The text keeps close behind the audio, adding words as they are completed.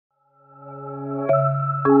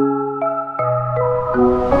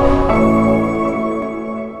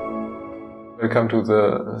welcome to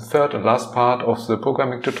the third and last part of the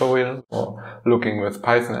programming tutorial for looking with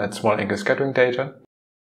Python at small angle scattering data.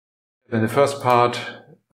 In the first part,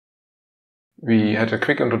 we had a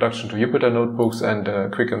quick introduction to Jupyter notebooks and a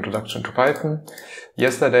quick introduction to Python.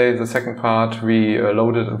 Yesterday, the second part, we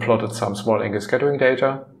loaded and plotted some small angle scattering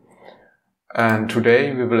data. And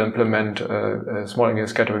today we will implement a small angle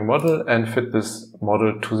scattering model and fit this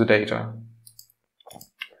model to the data.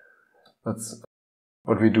 That's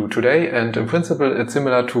what we do today, and in principle it's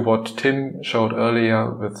similar to what Tim showed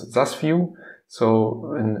earlier with SAS view.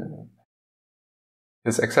 So in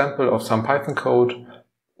this example of some Python code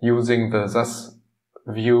using the SAS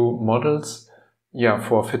view models,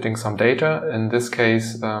 for fitting some data. In this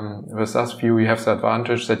case, with SAS view you have the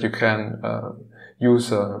advantage that you can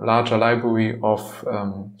use a larger library of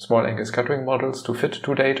small angle scattering models to fit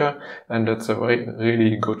to data, and it's a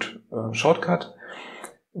really good shortcut.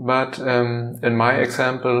 But in my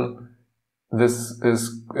example, this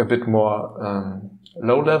is a bit more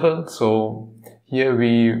low level. So here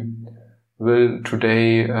we will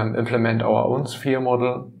today implement our own sphere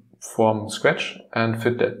model from scratch and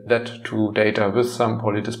fit that to data with some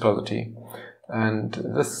polydispersity. And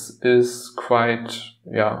this is quite,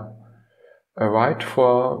 a ride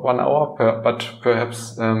for 1 hour, but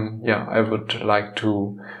perhaps, I would like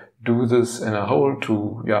to do this in a whole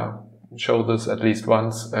to, show this at least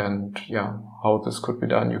once and how this could be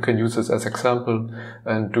done. You can use this as example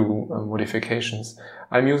and do modifications.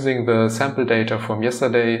 I'm using the sample data from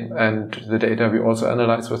yesterday and the data we also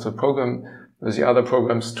analyze with the other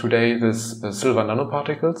programs today, this silver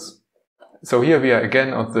nanoparticles. So here we are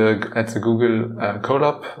again at the Google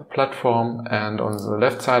Colab platform, and on the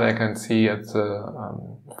left side I can see at the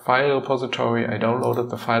file repository. I downloaded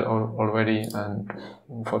the file already and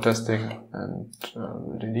for testing and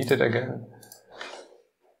delete it again.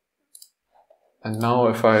 And now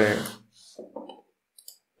if I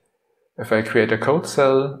create a code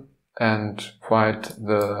cell and write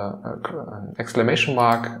the exclamation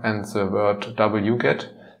mark and the word wget,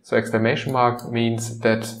 so exclamation mark means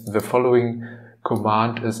that the following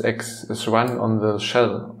command is run on the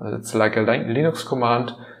shell. It's like a Linux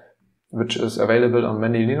command which is available on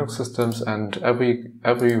many Linux systems, and every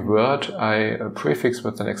word I prefix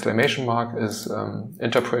with an exclamation mark is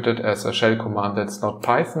interpreted as a shell command. That's not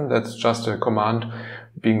Python, that's just a command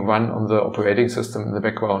being run on the operating system in the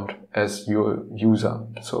background as your user.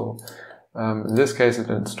 So in this case it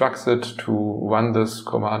instructs it to run this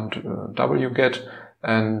command wget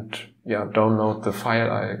and download the file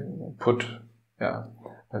I put,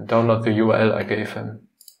 and download the URL I gave him.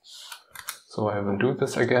 So I will do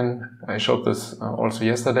this again. I showed this also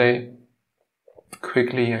yesterday.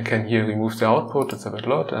 Quickly I can here remove the output, it's a bit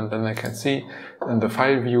lot, and then I can see in the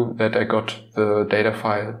file view that I got the data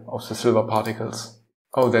file of the silver particles.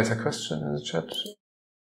 Oh, there's a question in the chat.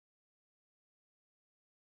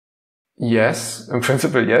 Yes, in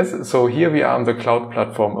principle, yes. So here we are on the cloud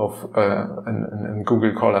platform of in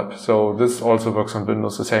Google Colab. So this also works on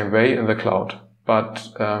Windows the same way in the cloud.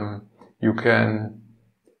 But you can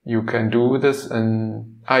do this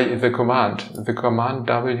in the command. The command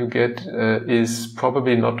wget is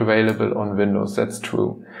probably not available on Windows. That's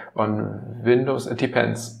true. On Windows, it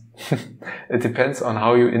depends. It depends on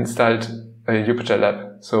how you installed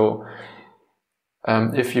JupyterLab. So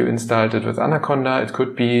if you installed it with Anaconda, it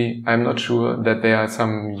could be, I'm not sure, that there are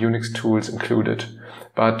some Unix tools included.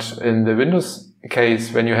 But in the Windows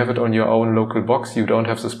case, when you have it on your own local box, you don't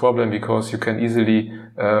have this problem because you can easily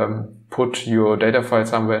put your data file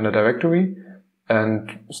somewhere in a directory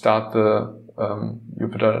and start the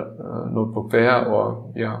Jupyter notebook there,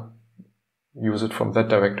 or use it from that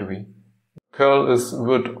directory. Curl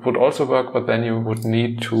would also work, but then you would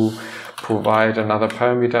need to provide another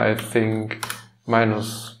parameter, I think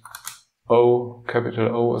 -O, capital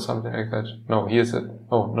O or something like that. No, here's it.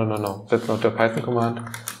 Oh, no. That's not the Python command.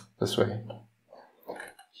 This way.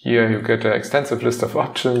 Here you get an extensive list of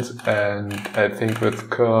options, and I think with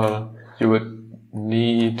curl you would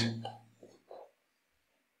need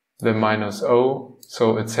the -O.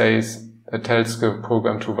 So it tells the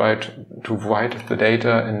program to write the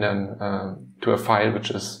data in to a file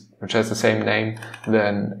which has the same name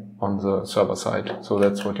than on the server side. So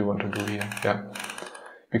that's what you want to do here.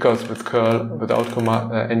 Because with curl, without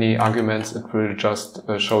any arguments, it will just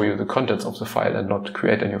show you the contents of the file and not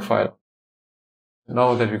create a new file.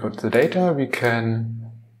 Now that we got the data, we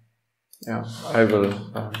can, I will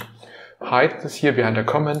hide this here behind a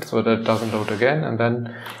comment so that it doesn't load again, and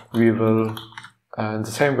then we will, in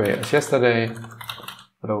the same way as yesterday,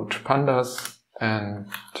 load pandas and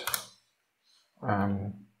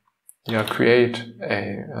create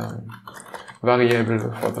a variable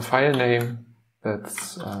for the file name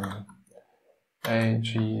That's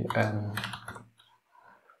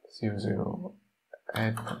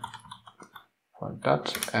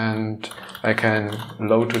AGN008.dat, and I can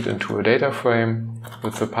load it into a data frame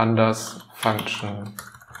with the pandas function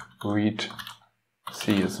read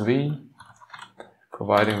CSV,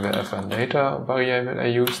 providing the fn data variable I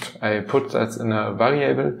used. I put that in a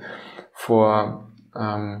variable for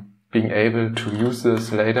being able to use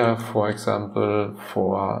this later, for example,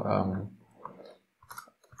 for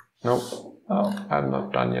I'm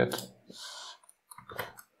not done yet.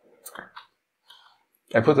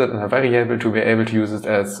 I put that in a variable to be able to use it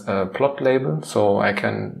as a plot label, so I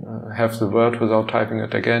can have the word without typing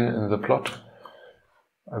it again in the plot.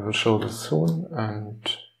 I will show this soon,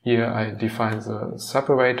 and here I define the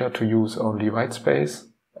separator to use only white space,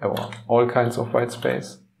 or all kinds of white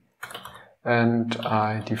space. And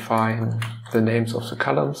I define the names of the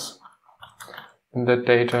columns in that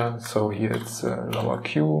data. So here it's lower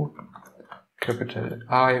Q, capital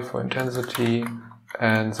I for intensity,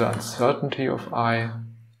 and the uncertainty of I,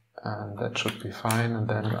 and that should be fine. And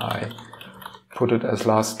then I put it as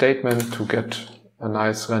last statement to get a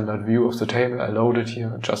nice rendered view of the table. I load it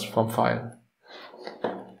here just from file.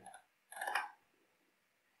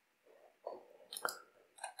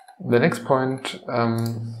 The next point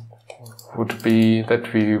would be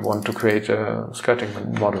that we want to create a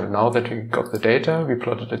scattering model. Now that we got the data, we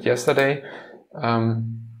plotted it yesterday,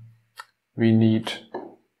 we need,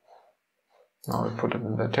 now I put it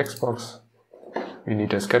in the text box, we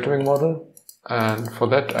need a scattering model, and for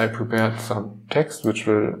that I prepared some text which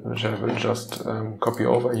I will just copy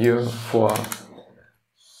over here for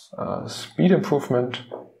speed improvement.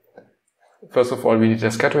 First of all, we need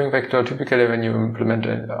a scattering vector. Typically, when you implement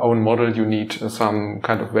an own model, you need some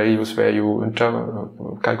kind of values where you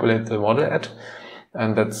calculate the model at.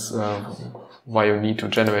 And that's why you need to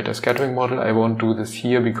generate a scattering model. I won't do this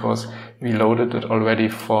here because we loaded it already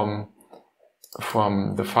from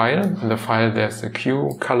the file. In the file, there's a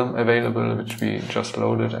Q column available, which we just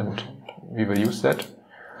loaded, and we will use that.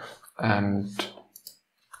 And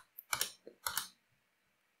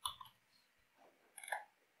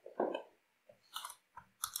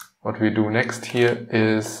what we do next here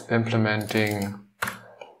is implementing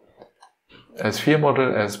a sphere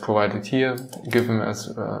model as provided here, given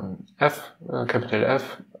as capital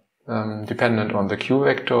F, dependent on the Q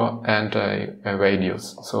vector and a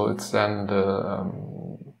radius. So it's then the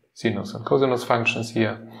sinus and cosinus functions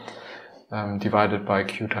here, divided by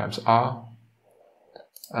Q times R.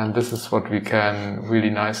 And this is what we can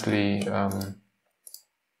really nicely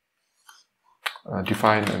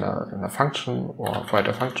define in a function, or write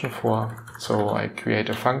a function for. So I create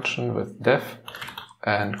a function with def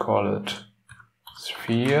and call it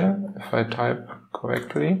sphere, if I type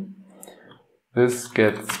correctly. This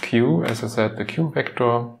gets Q, as I said, the Q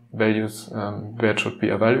vector values where it should be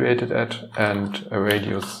evaluated at, and a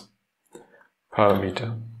radius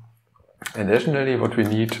parameter. Additionally, what we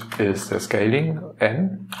need is the scaling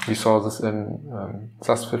n. We saw this in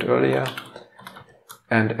SASFit earlier,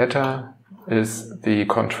 and eta is the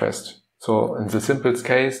contrast. So in the simplest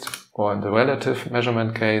case, or in the relative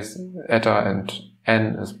measurement case, eta and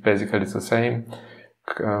n is basically the same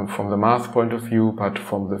from the math point of view, but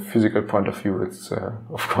from the physical point of view, it's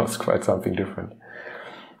of course quite something different.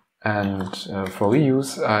 And for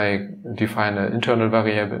reuse, I define an internal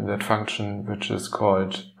variable in that function, which is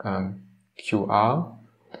called QR,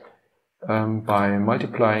 by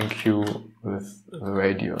multiplying Q with the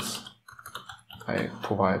radius I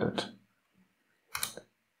provided.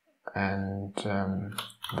 And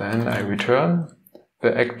then I return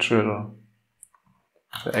the actual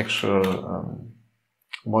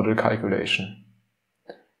model calculation.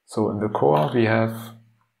 So in the core we have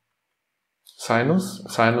sinus.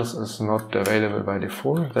 Sinus is not available by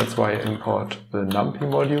default. That's why I import the numpy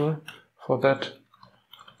module for that.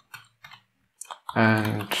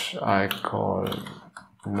 And I call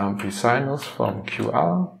numpy sinus from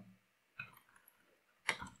QR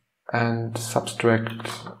and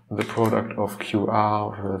subtract the product of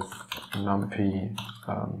QR with numpy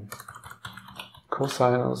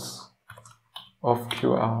cosinus of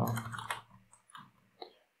QR.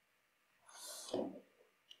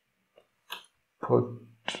 Put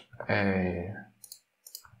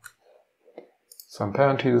some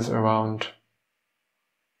parentheses around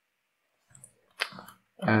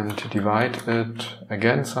and divide it,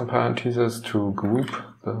 again some parentheses, to group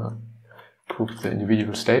the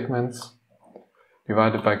individual statements,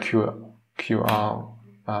 divided by QR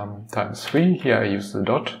times 3. Here I use the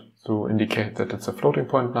dot to indicate that it's a floating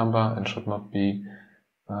point number and should not be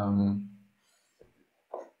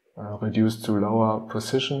reduced to lower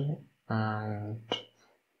precision. And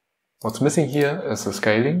what's missing here is the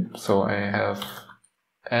scaling. So I have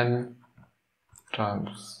n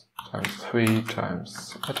times 3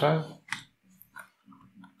 times eta.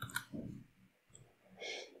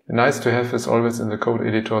 Nice to have is always in the code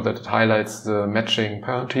editor that it highlights the matching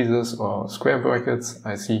parentheses or square brackets.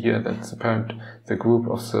 I see here that the group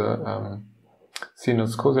of the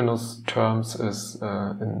sinus cosinus terms is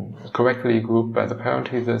correctly grouped by the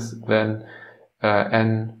parentheses. Then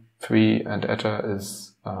n, 3 and eta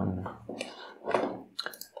is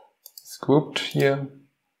grouped here.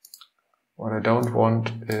 What I don't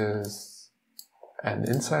want is n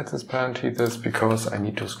inside this parentheses because I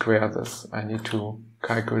need to square this. I need to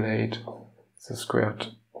calculate the squared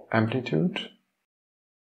amplitude.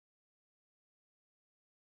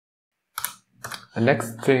 The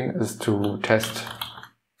next thing is to test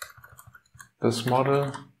this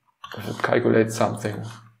model. If it calculates something,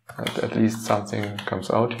 at least something comes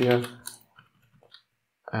out here.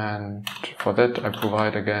 And for that I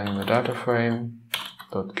provide again the data frame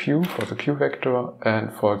 .q for the q vector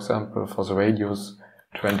and, for example, for the radius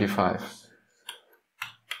 25.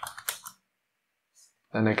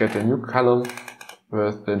 Then I get a new column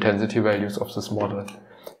with the intensity values of this model.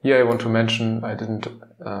 Here I want to mention, I didn't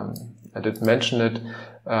mention it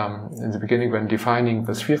in the beginning when defining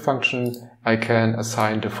the sphere function. I can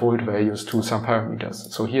assign default values to some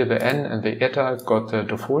parameters. So here the n and the eta got the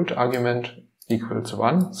default argument equals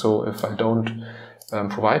 1. So if I don't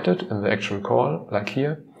provide it in the actual call, like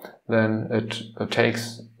here, then it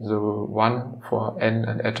takes the 1 for n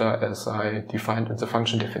and eta as I defined in the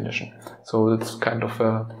function definition. So it's kind of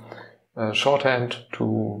a shorthand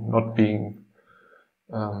to not being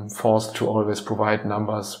forced to always provide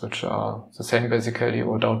numbers which are the same basically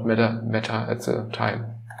or don't matter at the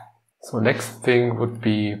time. So next thing would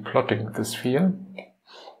be plotting the sphere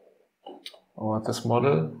or this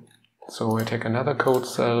model. So I take another code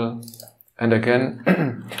cell and again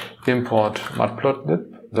import matplotlib,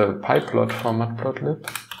 the pyplot for matplotlib,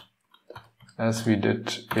 as we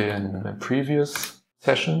did in the previous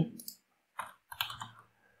session.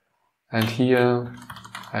 And here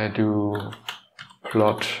I do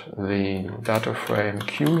plot the data frame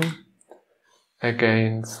q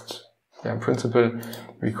against, in principle,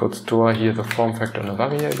 we could store here the form factor in a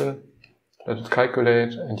variable, let it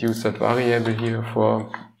calculate and use that variable here for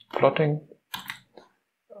plotting.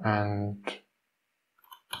 And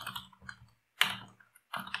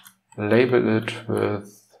label it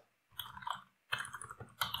with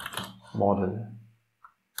model.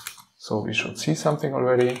 So we should see something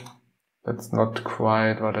already. That's not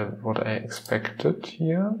quite what I expected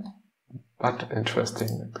here, but interesting.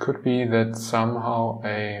 It could be that somehow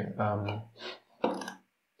I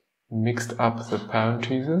mixed up the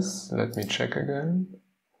parentheses. Let me check again.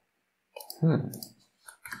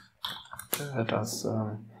 Let us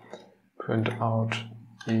print out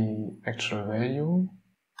the actual value.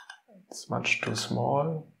 It's much too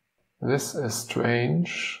small. This is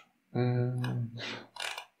strange.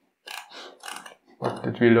 What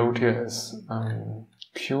did we load here is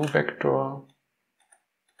q vector.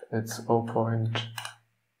 It's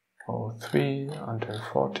 0.03 until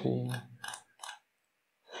 14.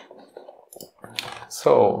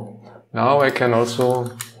 So now I can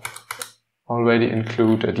also already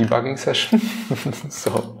include a debugging session.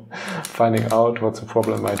 So finding out what the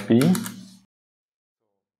problem might be.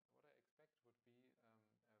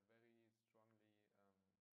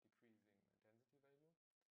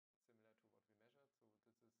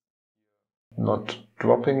 Not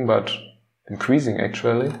dropping, but increasing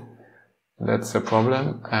actually. That's the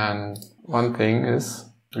problem. And one thing is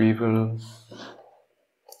we will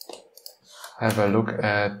have a look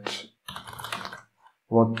at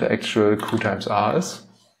what the actual q times r is.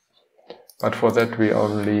 But for that we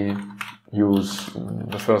only use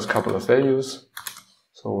the first couple of values.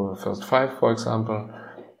 So the first 5, for example.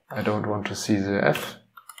 I don't want to see the f,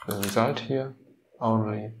 the result here,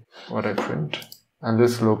 only what I print. And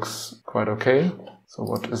this looks quite okay. So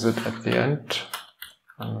what is it at the end?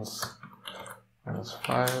 Minus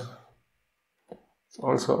 5. It's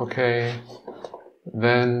also okay.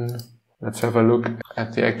 Then let's have a look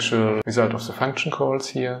at the actual result of the function calls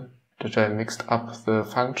here. Did I mixed up the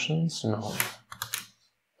functions? No.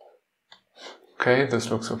 Okay,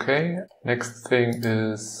 this looks okay. Next thing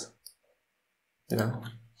is,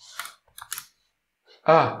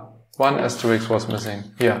 one asterisk was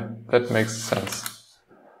missing. Yeah, that makes sense.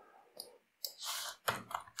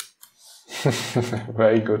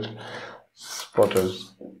 Very good. Spotted.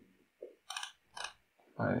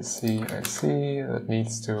 I see, that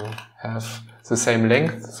needs to have the same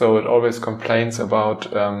length, so it always complains about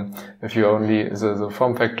if you only, the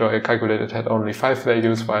form factor I calculated had only 5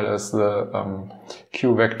 values, while as the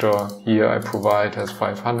Q vector here I provide has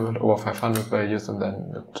 500, over 500 values, and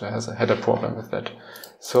then it had a problem with that.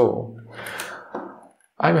 So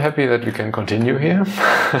I'm happy that we can continue here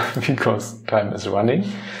because time is running.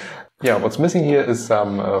 Yeah, what's missing here is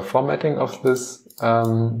some formatting of this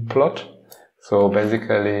plot. So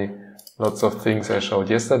basically lots of things I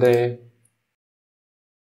showed yesterday.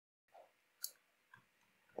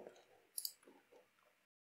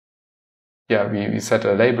 Yeah, we set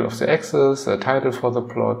a label of the axis, a title for the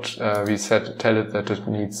plot. We tell it that it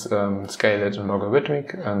needs scale it in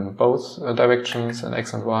logarithmic in both directions, in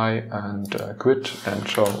x and y, and grid, and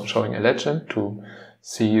showing a legend to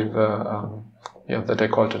see the that I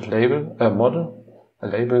called it label model, a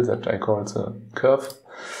label that I called the curve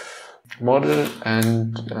model,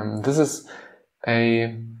 and this is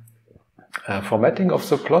a formatting of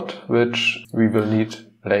the plot which we will need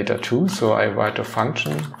later too. So I write a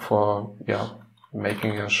function for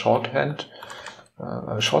making a shorthand,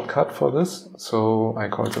 a shortcut for this. So I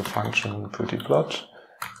call the function prettyplot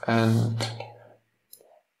and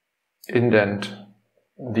indent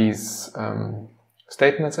these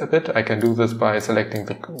statements a bit. I can do this by selecting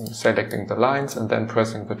the lines and then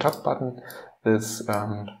pressing the top button. This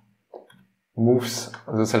moves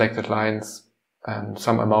the selected lines and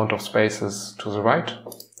some amount of spaces to the right,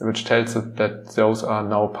 which tells it that those are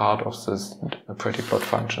now part of this prettyplot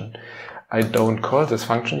function. I don't call this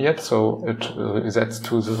function yet, so it resets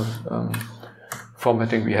to the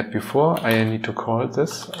formatting we had before. I need to call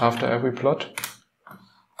this after every plot,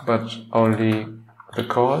 but only the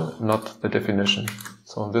call, not the definition.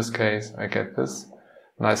 So in this case, I get this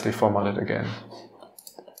nicely formatted again.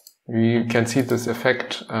 We can see this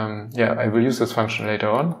effect. I will use this function later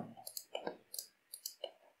on.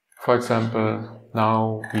 For example,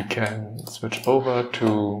 now we can switch over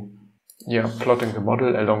to plotting the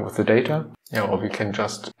model along with the data. Or we can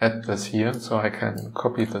just add this here. So I can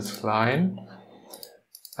copy this line,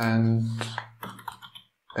 and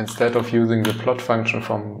instead of using the plot function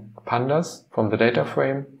from pandas, from the data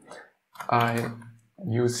frame, I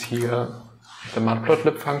use here the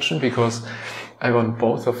matplotlib function because I want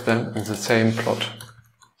both of them in the same plot.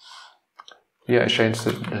 Here I change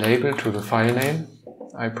the label to the file name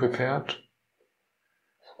I prepared,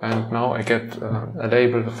 and now I get a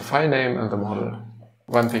label of the file name and the model.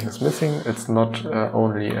 One thing is missing. It's not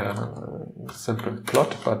only a simple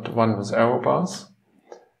plot, but one with arrow bars.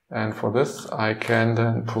 And for this I can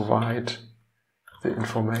then provide the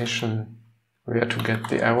information where to get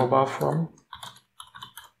the arrow bar from.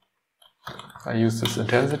 I use this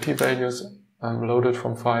intensity values loaded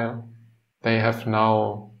from file. They have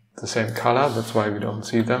now the same color, that's why we don't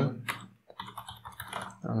see them.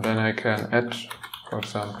 And then I can add, for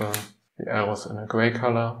example, the arrows in a gray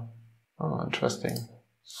color. Oh, interesting.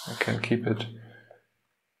 I can keep it.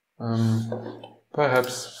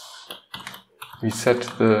 Perhaps we set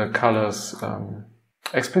the colors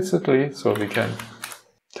explicitly, so we can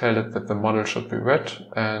tell it that the model should be red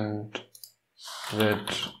and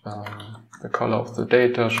that the color of the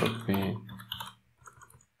data should be,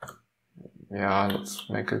 let's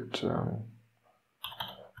make it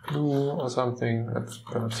blue or something. That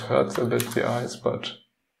perhaps hurts a bit the eyes, but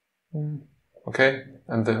okay.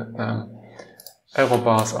 And the arrow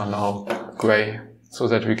bars are now gray, so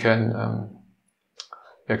that we can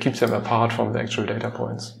keep them apart from the actual data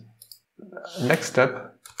points. Next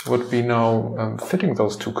step would be now fitting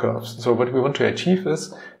those two curves. So what we want to achieve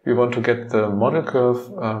is we want to get the model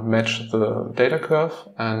curve match the data curve,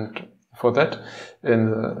 and for that, in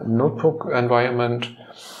the notebook environment,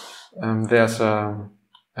 there's a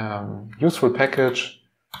useful package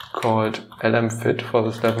called lmfit for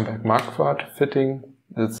this Levenberg-Marquardt fitting.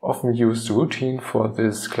 It's often used routine for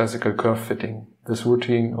this classical curve fitting. This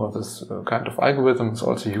routine or this kind of algorithm is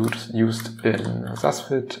also used in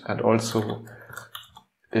SASFit and also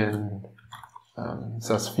in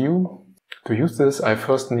SASView. To use this, I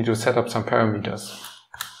first need to set up some parameters.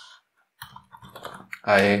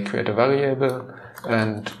 I create a variable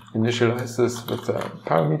and initialize this with the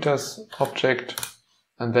parameters object,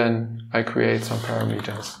 and then I create some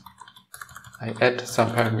parameters. I add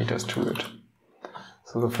some parameters to it.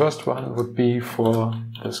 So the first one would be for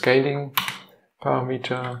the scaling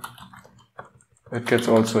parameter. It gets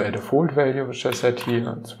also a default value, which I set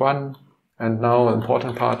here, it's 1. And now the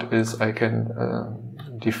important part is I can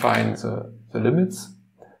define the limits,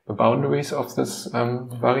 the boundaries of this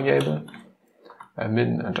variable, a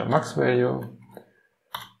min and a max value.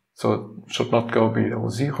 So it should not go below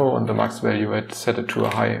 0, and the max value, I'd set it to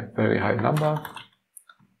a very high number.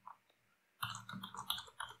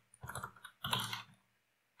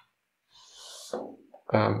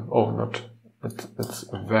 It's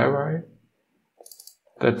vary.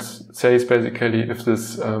 That says basically if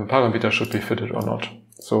this parameter should be fitted or not.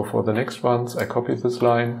 So for the next ones, I copy this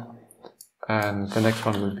line, and the next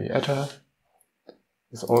one will be enter.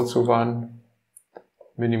 Is also 1.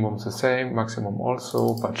 Minimum the same, maximum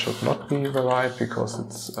also, but should not be varied because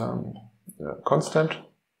it's constant.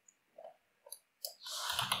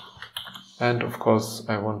 And of course,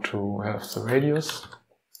 I want to have the radius.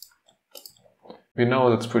 We know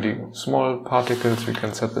that's pretty small particles. We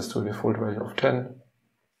can set this to a default value of 10.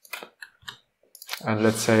 And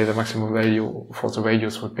let's say the maximum value for the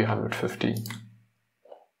radius would be 150.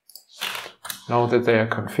 Now that they are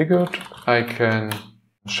configured, I can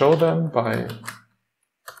show them by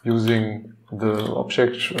using the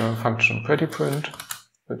object function prettyprint,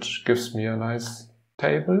 which gives me a nice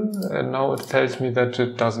table. And now it tells me that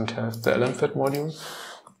it doesn't have the lmfit module.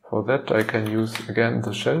 For that, I can use again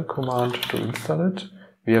the shell command to install it.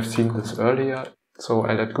 We have seen this earlier. So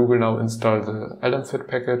I let Google now install the lmfit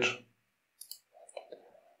package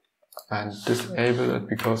and disable it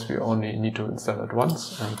because we only need to install it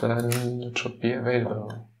once, and then it should be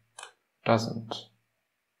available. Doesn't.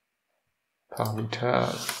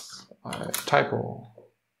 Parameters, typo.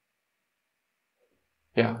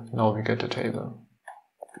 Yeah, now we get a table.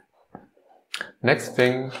 Next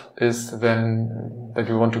thing is then that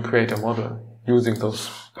we want to create a model using those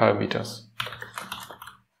parameters.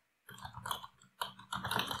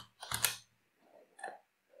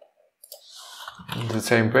 In the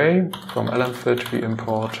same way, from lmfit we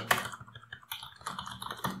import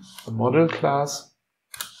the model class,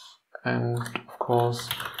 and of course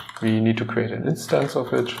we need to create an instance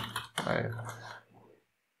of it. I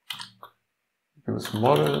use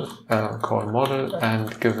model, call model,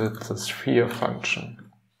 and give it the sphere function.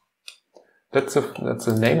 That's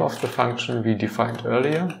the name of the function we defined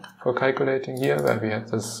earlier for calculating here, where we had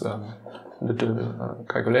this little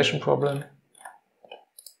calculation problem.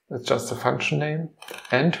 It's just a function name,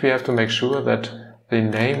 and we have to make sure that the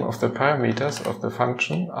name of the parameters of the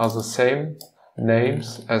function are the same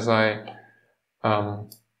names as I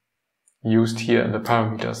used here in the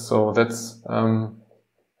parameters. So that's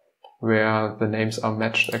where the names are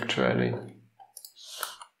matched actually.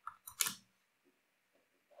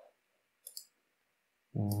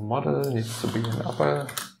 Model needs to be in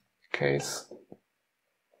uppercase.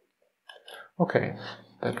 Okay,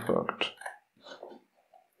 that worked.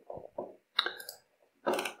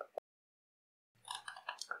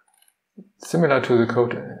 Similar to the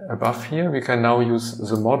code above here, we can now use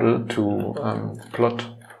the model to plot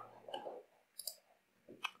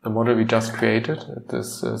the model we just created. It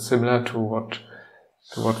is similar to what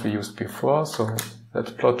we used before. So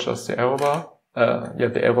let's plot just the error bar.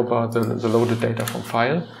 The error bar, the loaded data from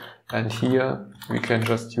file. And here we can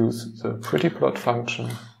just use the prettyplot function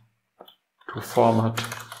to format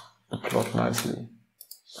the plot nicely.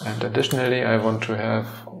 And additionally, I want to have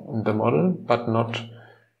the model, but not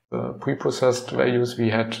the preprocessed values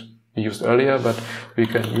we used earlier, but we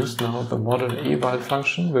can use now the model eval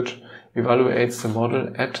function, which evaluates the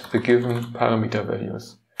model at the given parameter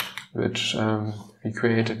values, which we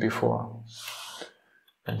created before.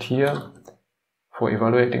 And here, for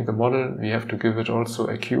evaluating the model, we have to give it also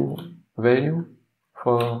a Q value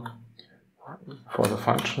for the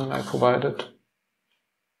function I provided.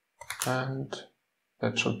 And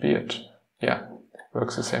that should be it. Yeah,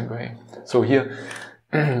 works the same way. So here,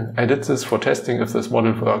 I did this for testing if this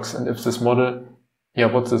model works, and if this model,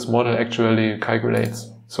 what this model actually calculates.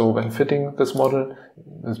 So when fitting this model,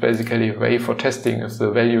 it's basically a way for testing if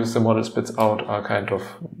the values the model spits out are kind of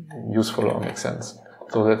useful or make sense.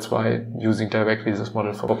 So that's why using directly this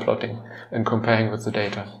model for plotting and comparing with the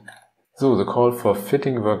data. So the call for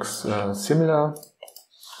fitting works similar.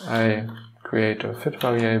 I create a fit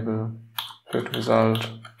variable, fit result,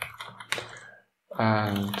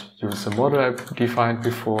 and use the model I defined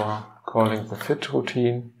before, calling the fit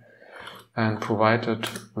routine, and provide it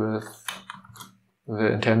with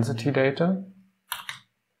the intensity data,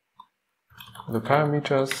 the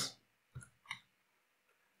parameters,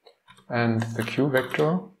 and the Q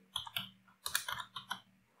vector,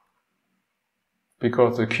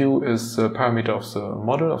 because the Q is the parameter of the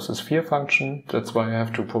model of the sphere function. That's why I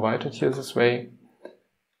have to provide it here this way.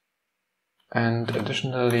 And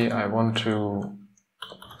additionally, I want to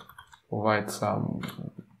provide some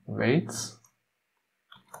weights.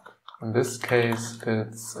 In this case,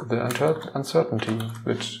 it's the uncertainty,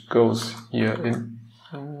 which goes here in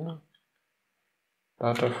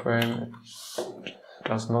data frame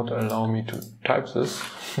does not allow me to type this.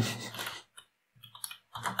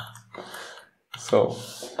 So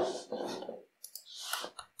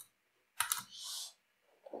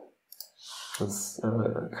this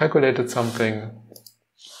calculated something,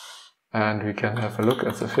 and we can have a look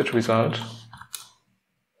at the fit result.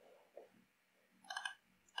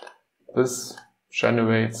 This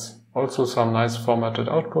generates also some nice formatted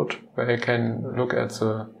output where I can look at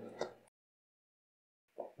the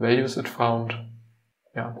values it found.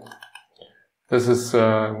 Yeah, this is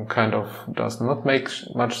kind of does not make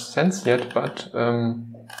much sense yet, but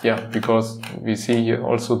yeah, because we see here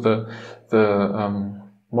also the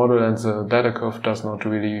model and the data curve does not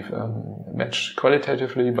really match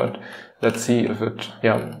qualitatively, but let's see if it,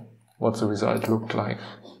 yeah, what the result looked like.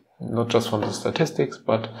 Not just from the statistics,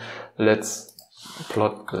 but let's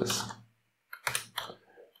plot this.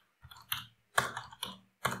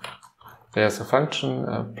 There's a function,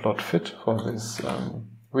 plot fit, for this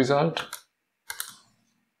result.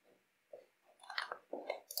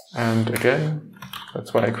 And again,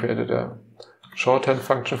 that's why I created a shorthand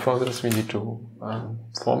function for this. We need to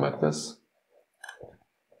format this.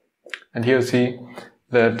 And here you see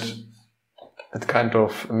that it kind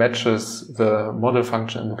of matches the model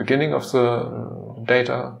function in the beginning of the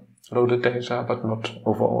data, loaded data, but not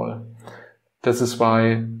overall. This is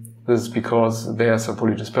why, this is because there's a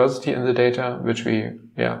polydispersity in the data, which we,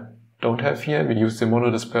 yeah, don't have here. We use the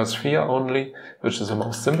monodispersed sphere only, which is the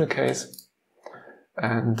most simple case.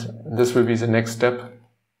 And this will be the next step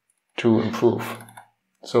to improve.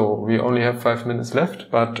 So we only have 5 minutes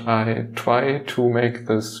left, but I try to make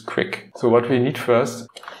this quick. So what we need first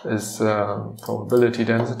is probability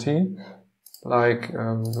density, like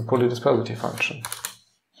the polydispersity function.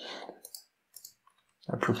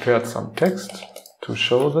 I prepared some text to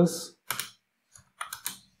show this.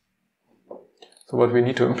 So what we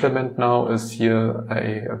need to implement now is here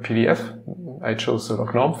a PDF. I chose the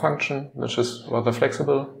lognorm function, which is rather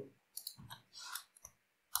flexible.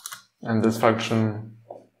 And this function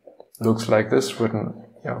looks like this,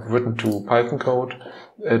 written to Python code.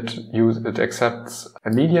 It accepts a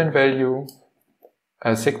median value,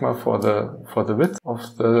 a sigma for the width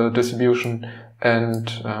of the distribution, and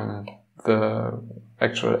the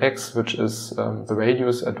actual x, which is the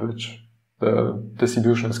radius at which the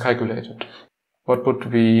distribution is calculated. What would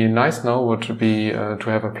be nice now would be to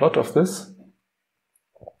have a plot of this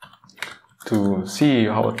to see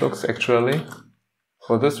how it looks actually.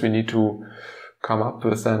 For this we need to come up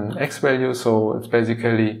with an x value, so it's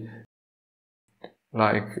basically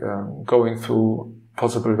like going through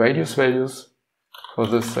possible radius values. For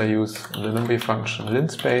this I use the NumPy function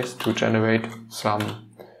linspace to generate some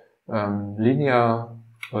linear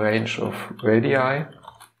range of radii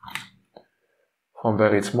from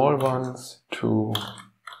very small ones to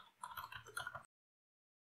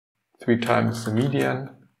 3 times the median.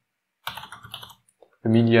 The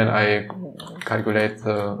median I calculate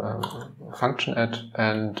the function at,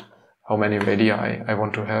 and how many radii I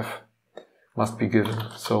want to have must be given.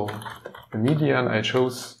 So the median I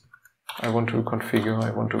chose, I want to configure,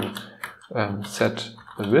 I want to set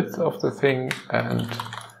the width of the thing and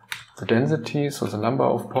the density, so the number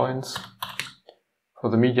of points. For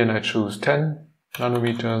the median I choose 10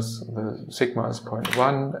 nanometers, the sigma is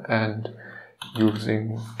 0.1, and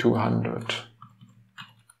using 200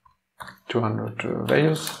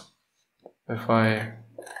 values. If I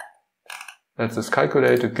let this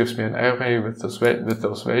calculate, it gives me an array with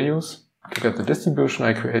those values. To get the distribution,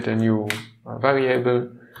 I create a new variable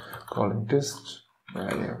calling dist.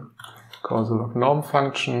 I call the lognorm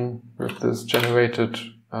function with this generated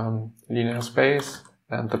linear space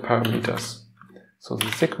and the parameters. So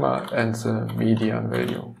the sigma and the median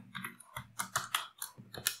value.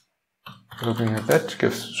 Looking at that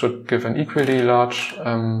should give an equally large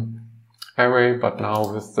array, but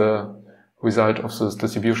now with the result of this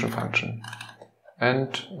distribution function. And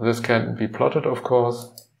this can be plotted, of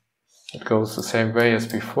course. It goes the same way as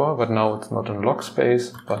before, but now it's not in log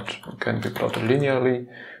space, but it can be plotted linearly.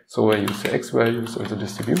 So I use the x values of the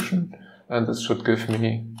distribution, and this should give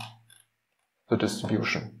me the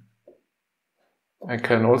distribution. I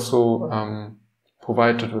can also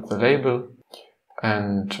provide it with the label.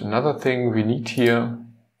 And another thing we need here,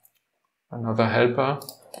 another helper,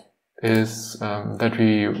 is that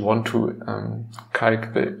we want to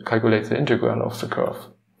calculate the integral of the curve.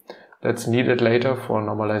 That's needed later for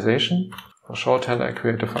normalization. For shorthand, I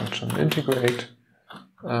create a function integrate,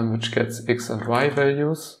 which gets x and y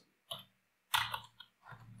values.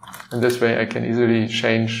 In this way, I can easily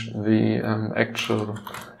change the actual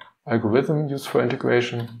algorithm used for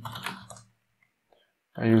integration.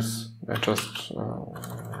 I just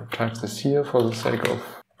type this here for the sake of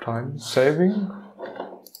time saving.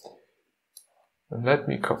 Let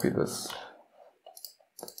me copy this,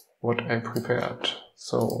 what I prepared.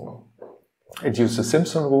 So it uses the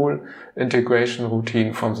Simpson rule integration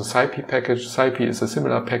routine from the SciPy package. SciPy is a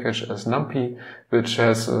similar package as NumPy, which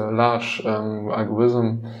has a large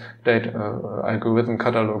algorithm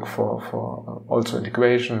catalog for also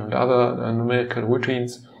integration and other numerical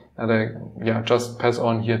routines. And I just pass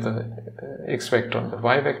on here the x vector and the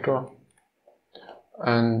y vector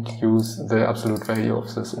and use the absolute value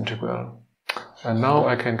of this integral. And now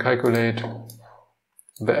I can calculate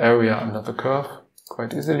the area under the curve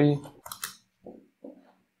quite easily.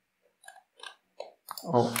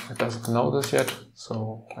 Oh, it doesn't know this yet,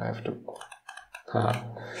 so I have to.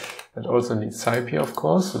 It also needs SciPy, of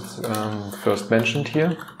course. It's first mentioned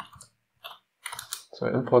here. So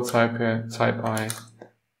I import SciPy,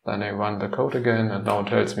 then I run the code again, and now it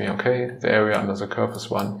tells me, okay, the area under the curve is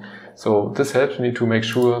 1. So this helps me to make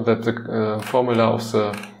sure that the formula of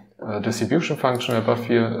the distribution function above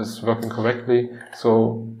here is working correctly.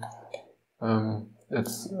 So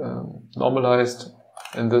it's normalized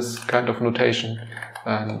in this kind of notation.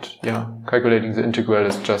 And yeah, calculating the integral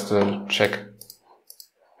is just a check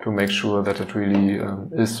to make sure that it really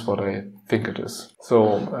is what I think it is.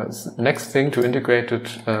 So next thing, to integrate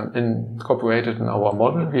it, incorporate it in our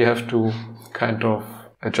model, we have to kind of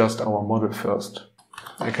adjust our model first.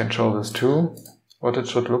 I can show this too, what it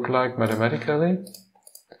should look like mathematically.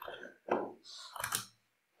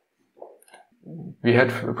 We had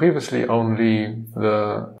previously only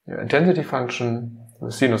the intensity function,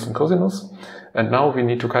 the sinus and cosinus, and now we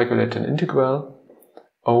need to calculate an integral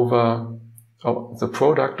over the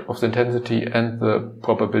product of the intensity and the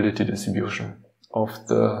probability distribution of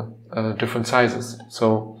the different sizes.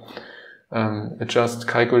 So it just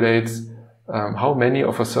calculates how many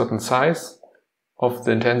of a certain size of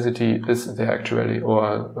the intensity is there actually,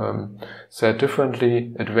 or said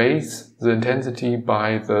differently, it weighs the intensity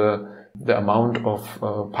by the amount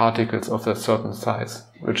of particles of a certain size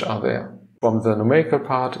which are there. From the numerical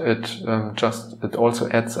part, it also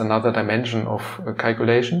adds another dimension of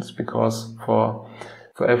calculations, because for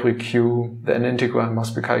every q, an integral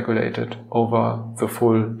must be calculated over the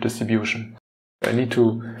full distribution. I need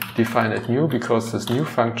to define it new, because this new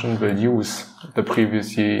function will use the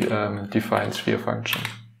previously defined sphere function.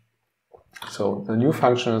 So the new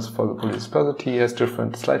function is for the polyviscosity, has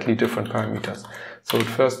slightly different parameters. So it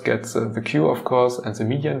first gets the q, of course, and the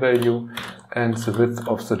median value, and the width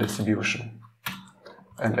of the distribution.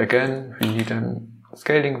 And again, we need a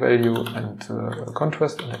scaling value and a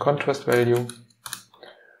contrast value.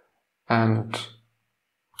 And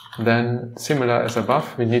then, similar as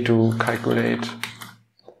above, we need to calculate.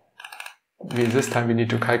 This time we need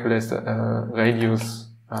to calculate the radius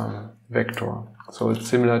vector. So it's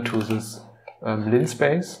similar to this Lin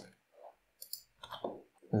space.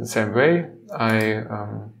 In the same way,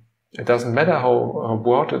 it doesn't matter how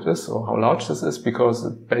broad it is or how large this is, because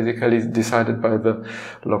it's basically decided by the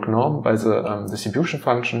log norm, by the distribution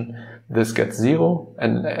function. This gets 0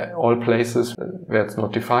 and all places where it's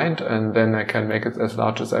not defined, and then I can make it as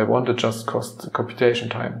large as I want. It just costs computation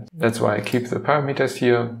time. That's why I keep the parameters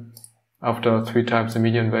here. After 3 times the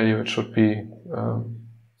median value, it should be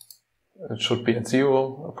at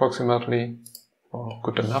 0 approximately, or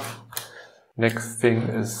good enough. Next thing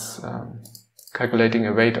is calculating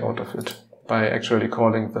a weight out of it by actually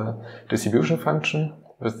calling the distribution function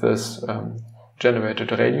with this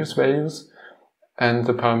generated radius values and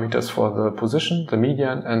the parameters for the position, the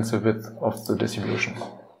median, and the width of the distribution.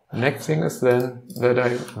 Next thing is then that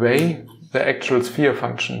I weigh the actual sphere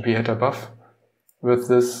function we had above with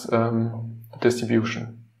this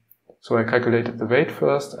distribution. So I calculated the weight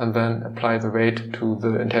first and then apply the weight to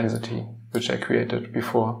the intensity, which I created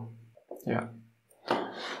before. Yeah.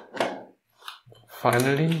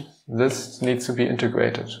 Finally, this needs to be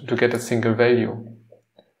integrated to get a single value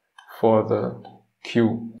for the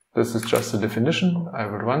q. This is just a definition. I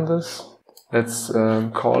will run this. Let's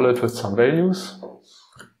call it with some values.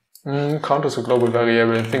 Count as a global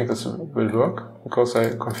variable. I think this will work because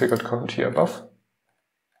I configured count here above.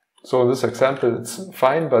 So in this example, it's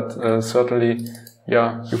fine, but certainly,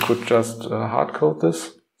 yeah, you could just hard code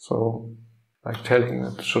this. So like telling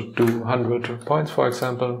it should do 100 points, for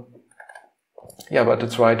example. Yeah, but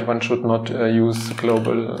it's right, one should not use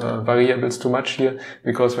global variables too much here,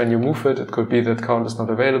 because when you move it, it could be that count is not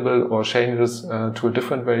available or changes to a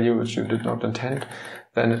different value which you did not intend.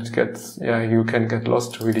 Then it gets, yeah, you can get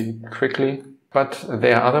lost really quickly. But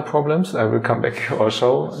there are other problems I will come back or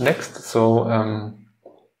show next. So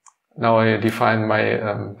now I define my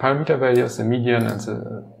parameter values, the median and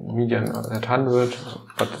the median at 100,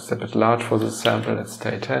 but it's a bit large for this sample. Let's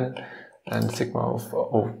say 10 and sigma of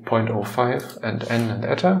 0.05 and n and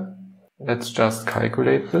eta. Let's just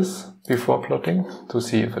calculate this before plotting to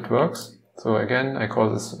see if it works. So again, I call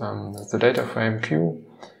this the data frame Q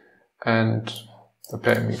and the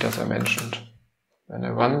parameters I mentioned. When I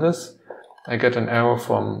run this, I get an error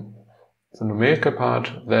from the numerical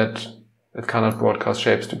part that it cannot broadcast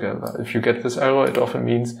shapes together. If you get this error, it often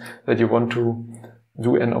means that you want to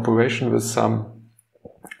do an operation with some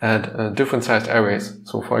different sized arrays.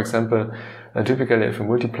 So for example, typically if you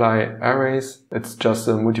multiply arrays, it's just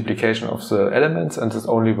a multiplication of the elements, and this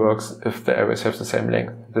only works if the arrays have the same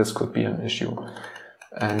length. This could be an issue.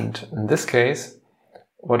 And in this case,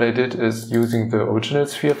 what I did is using the original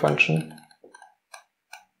sphere function,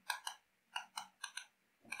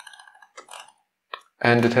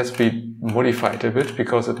 and it has to be modified a bit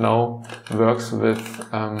because it now works with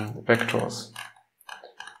vectors.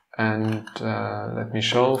 And let me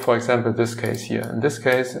show, for example, this case here. In this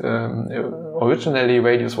case, originally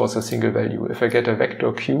radius was a single value. If I get a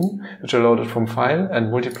vector q, which I loaded from file,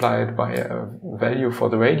 and multiply it by a value for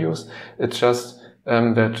the radius, it's just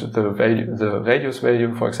that the radius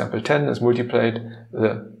value, for example 10, is multiplied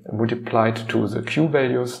to the q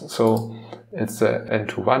values. So it's a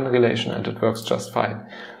n-to-1 relation, and it works just fine.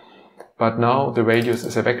 But now the radius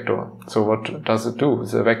is a vector. So what does it do?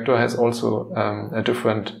 The vector has also a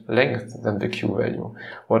different length than the q value.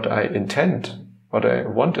 What I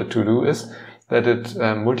want it to do is that it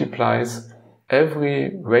multiplies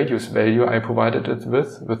every radius value I provided it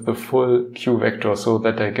with the full q vector, so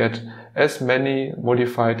that I get as many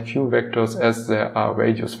modified q vectors as there are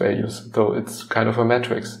radius values. So it's kind of a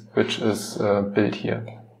matrix which is built here.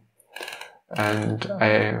 And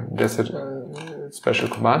there's a special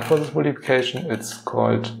command for this multiplication. It's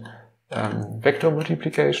called vector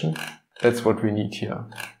multiplication. That's what we need here.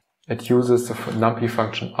 It uses the numpy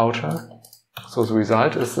function outer. So the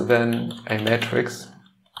result is then a matrix,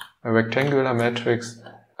 a rectangular matrix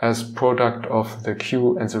as product of the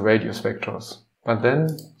q and the radius vectors. But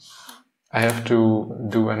then I have to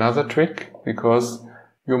do another trick, because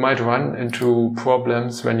you might run into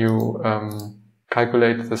problems when you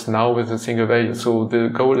calculate this now with a single value. So the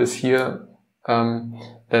goal is here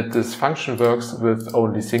that this function works with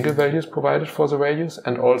only single values provided for the radius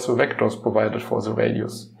and also vectors provided for the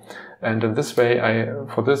radius. And in this way,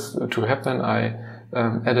 for this to happen, I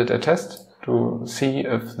added a test to see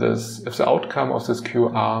if the outcome of this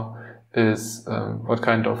QR is what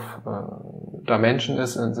kind of dimension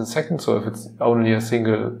is in the second. So if it's only a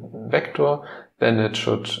single vector, then it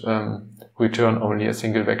should return only a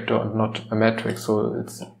single vector and not a matrix. So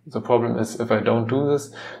the problem is, if I don't do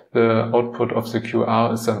this, the output of the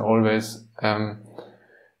QR is then always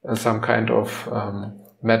some kind of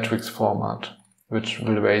matrix format, which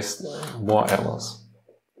will raise more errors.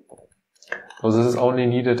 So this is only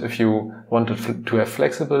needed if you wanted to have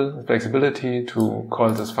flexibility to call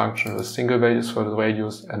this function with single values for the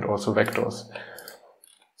radius and also vectors,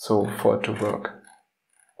 so for it to work.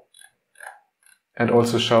 And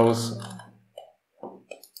also shows,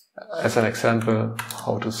 as an example,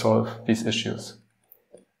 how to solve these issues.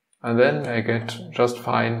 And then I get just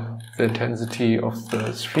fine the intensity of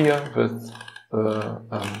the sphere with the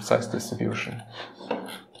size distribution.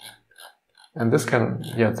 And this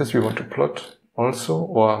we want to plot also,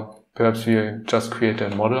 or perhaps we just create a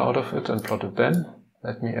model out of it and plot it then.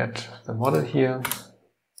 Let me add the model here.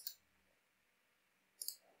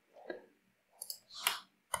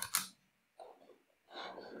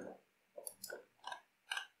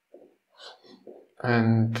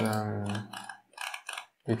 And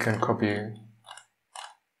we can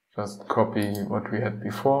just copy what we had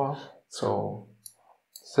before. So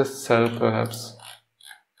this cell, perhaps,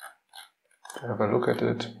 to have a look at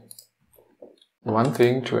it. One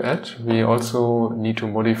thing to add, we also need to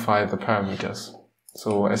modify the parameters.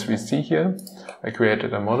 So as we see here, I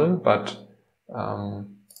created a model, but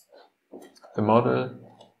the model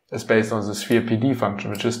is based on the sphere PD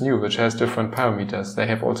function, which is new, which has different parameters. They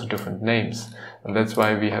have also different names. And that's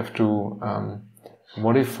why we have to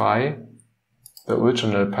modify the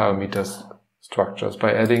original parameters structures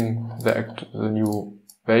by adding the new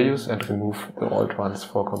values and remove the old ones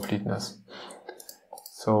for completeness.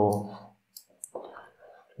 So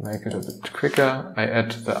to make it a bit quicker, I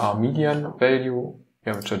add the R median value,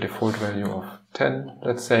 which is a default value of 10,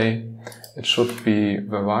 let's say. It should be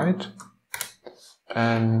the right.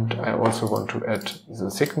 And I also want to add the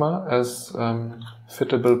sigma as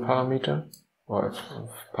fittable parameter, or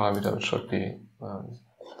a parameter which should be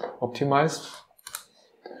optimized.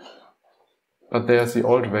 but there's the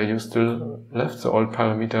old value still left, the old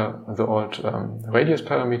parameter, the old radius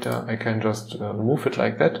parameter. I can just remove it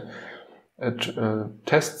like that. It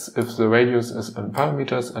tests if the radius is in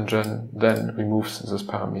parameters and then removes this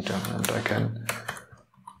parameter. And I can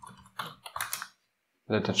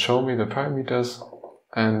let it show me the parameters,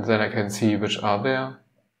 and then I can see which are there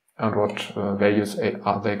and what values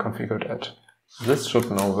are they configured at. This should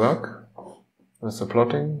now work with the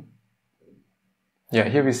plotting. Yeah,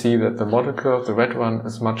 here we see that the model curve, the red one,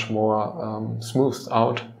 is much more smoothed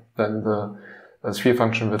out than the sphere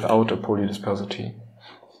function without a polydispersity.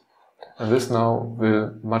 And this now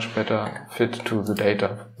will much better fit to the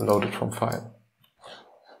data loaded from file.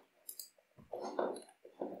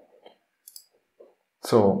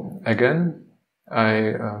 So again,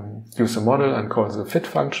 I use a model and call the fit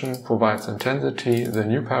function, provides intensity, the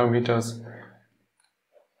new parameters.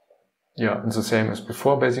 Yeah, it's the same as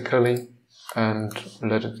before basically. And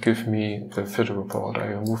let it give me the fit report. I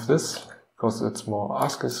remove this because it's more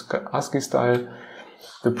ASCII style,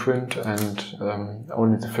 the print, and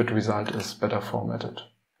only the fit result is better formatted.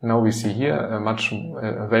 Now we see here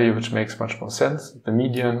a value which makes much more sense. The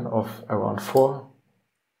median of around 4.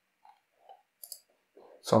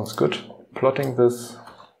 Sounds good. Plotting this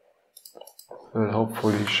will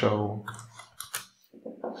hopefully show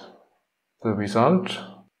the result.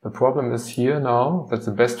 The problem is here now that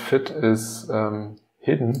the best fit is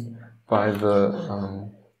hidden by the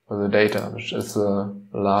data, which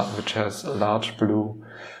has large blue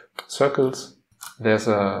circles. There's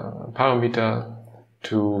a parameter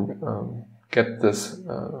to get this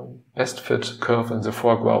best fit curve in the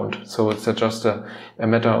foreground. So it's just a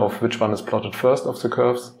matter of which one is plotted first of the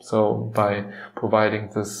curves. So by providing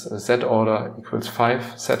this Z order equals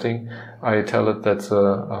 5 setting, I tell it that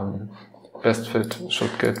the best fit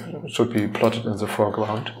should be plotted in the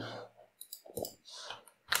foreground.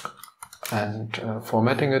 And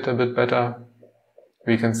formatting it a bit better,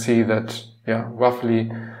 we can see that, yeah,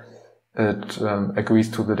 roughly it agrees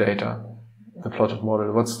to the data, the plotted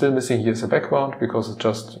model. What's still missing here is a background because it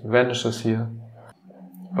just vanishes here.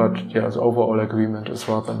 But yeah, the overall agreement is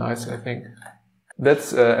rather nice, I think.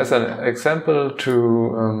 That's as an example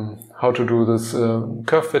to how to do this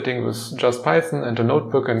curve fitting with just Python and a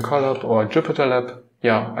notebook in Colab or JupyterLab.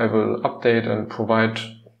 Yeah, I will update and provide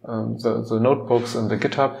the notebooks in the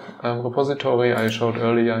GitHub repository I showed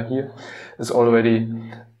earlier here is already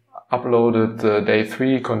uploaded. The day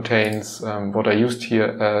 3 contains what I used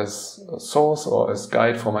here as a source or as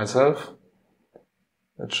guide for myself.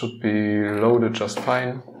 It should be loaded just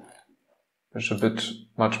fine. There's a bit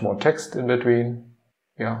much more text in between.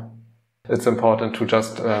 Yeah, it's important to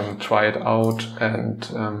just try it out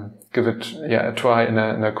and give it a try in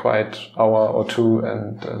a quiet hour or two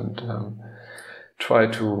and try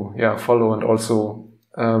to follow. And also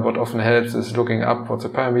what often helps is looking up what the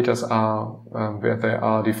parameters are, where they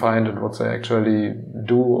are defined and what they actually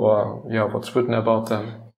do, or what's written about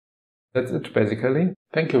them. That's it basically.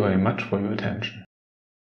 Thank you very much for your attention.